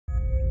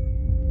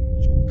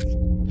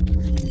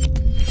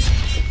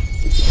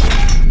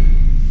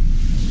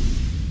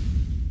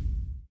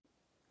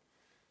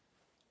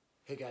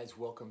guys,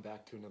 welcome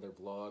back to another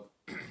vlog.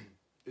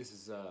 This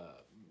has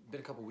been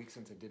a couple weeks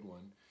since I did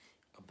one,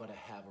 but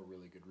I have a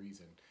really good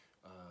reason.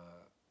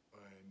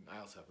 And I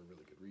also have a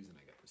really good reason.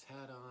 I got this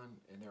hat on,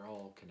 and they're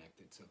all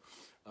connected. So,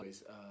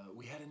 anyways,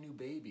 we had a new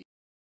baby.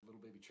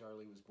 Little baby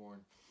Charlie was born.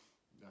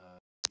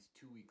 He's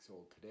 2 weeks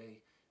old today,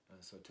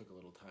 so I took a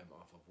little time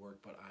off of work,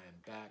 but I am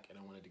back, and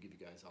I wanted to give you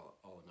guys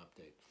all an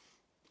update.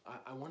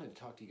 I wanted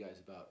to talk to you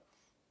guys about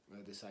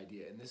this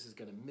idea, and this is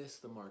going to miss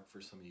the mark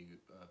for some of you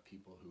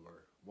people who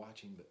are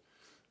watching, but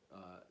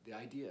the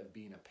idea of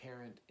being a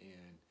parent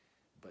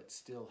but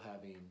still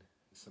having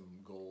some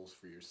goals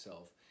for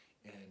yourself,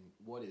 and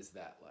what is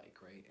that like,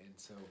 right? And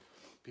so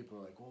people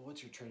are like, well,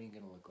 what's your training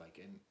going to look like?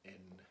 And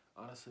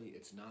honestly,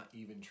 it's not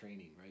even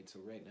training, right? So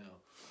right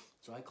now,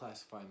 so I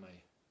classify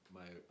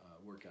my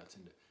workouts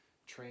into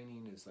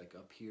training is like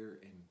up here,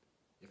 and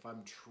if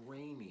I'm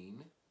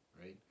training,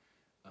 right,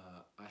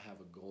 I have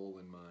a goal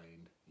in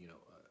mind, you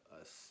know,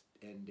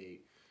 a end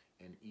date,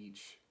 and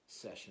each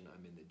session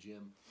I'm in the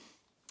gym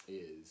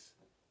is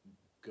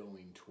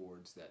going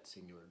towards that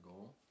singular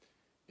goal.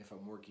 If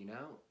I'm working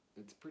out,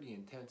 it's pretty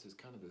intense. It's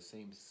kind of the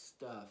same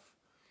stuff,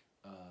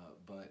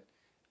 but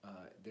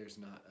there's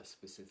not a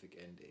specific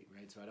end date,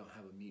 right? So I don't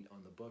have a meet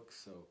on the books,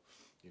 so,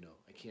 you know,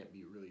 I can't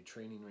be really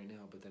training right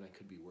now, but then I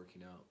could be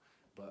working out.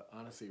 But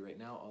honestly, right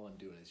now, all I'm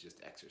doing is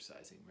just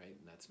exercising, right?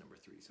 And that's number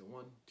 3. So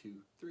 1,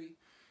 2, 3.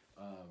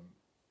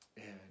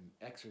 And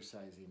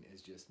exercising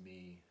is just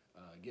me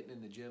getting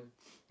in the gym,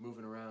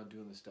 moving around,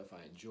 doing the stuff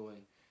I enjoy,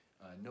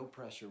 no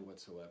pressure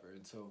whatsoever.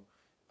 And so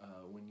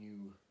when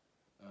you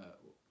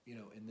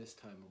know, in this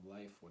time of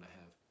life, when I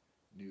have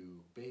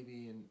new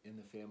baby in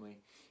the family,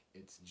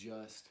 it's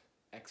just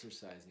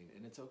exercising,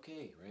 and it's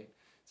okay, right?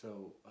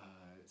 So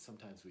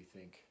sometimes we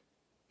think,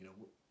 you know,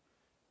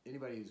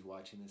 anybody who's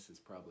watching this is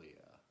probably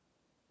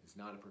is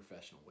not a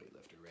professional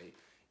weightlifter, right?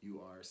 You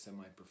are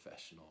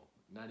semi-professional,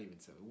 not even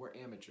semi. We're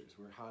amateurs,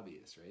 we're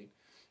hobbyists, right?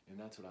 And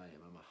that's what I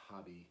am. I'm a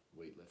hobby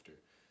weightlifter.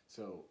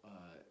 So,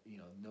 you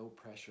know, no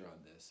pressure on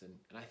this.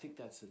 And I think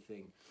that's the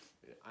thing.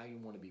 I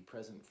want to be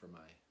present for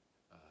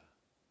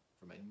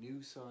my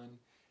new son,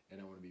 and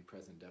I want to be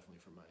present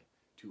definitely for my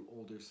 2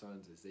 older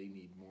sons as they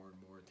need more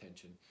and more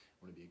attention.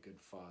 I want to be a good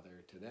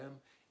father to them,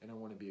 and I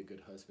want to be a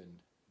good husband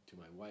to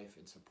my wife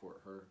and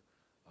support her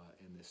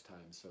in this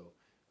time. So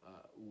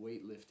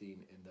weightlifting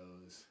and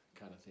those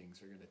kind of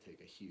things are going to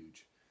take a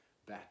huge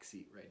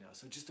backseat right now.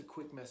 So just a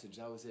quick message,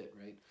 that was it,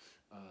 right?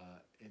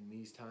 In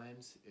these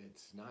times,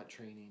 it's not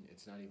training,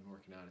 it's not even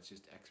working out, it's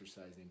just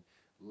exercising.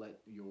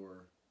 Let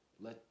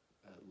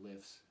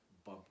lifts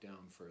bump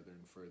down further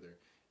and further,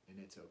 and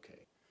it's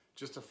okay.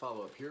 Just to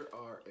follow up, here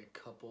are a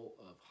couple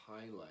of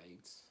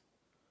highlights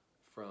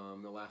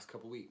from the last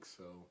couple weeks.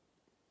 So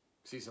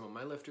see some of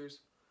my lifters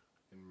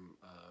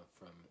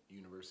from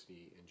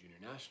university and junior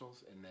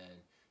nationals, and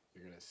then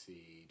you're gonna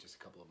see just a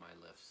couple of my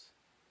lifts.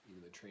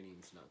 Even the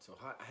training's not so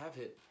high. I have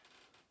hit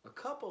a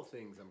couple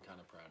things I'm kind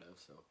of proud of,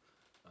 so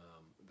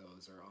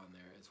those are on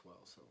there as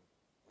well. So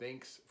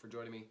thanks for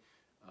joining me.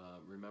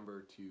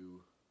 Remember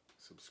to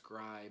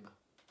subscribe,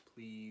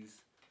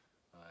 please,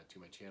 to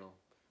my channel.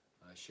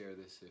 Share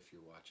this if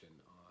you're watching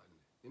on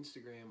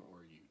Instagram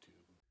or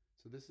YouTube.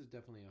 So this is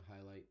definitely a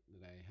highlight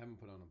that I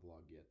haven't put on a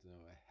vlog yet, so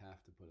I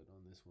have to put it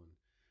on this one.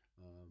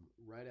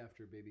 Right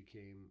after baby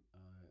came,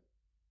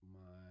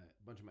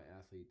 a bunch of my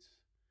athletes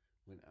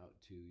went out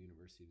to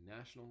university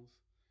nationals,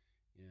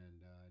 and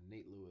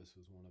Nate Lewis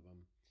was one of them.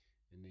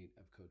 And Nate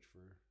I've coached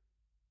for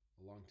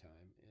a long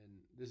time, and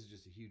this is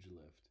just a huge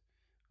lift.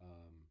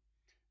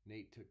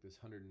 Nate took this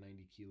 190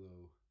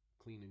 kilo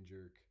clean and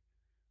jerk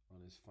on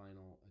his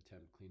final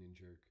attempt, clean and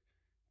jerk,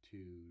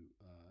 to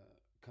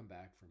come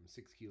back from 6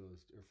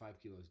 kilos or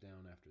 5 kilos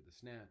down after the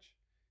snatch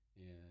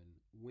and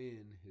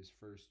win his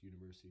first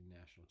university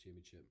national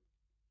championship.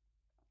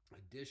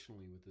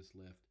 Additionally, with this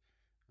lift,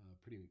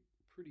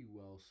 pretty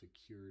well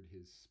secured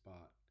his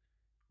spot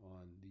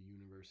on the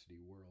university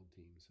world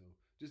team. So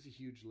just a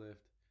huge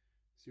lift.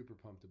 Super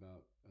pumped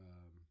about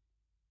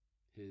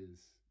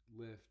his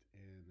lift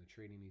and the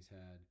training he's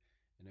had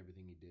and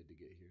everything he did to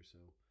get here. So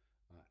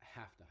I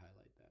have to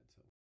highlight that.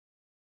 So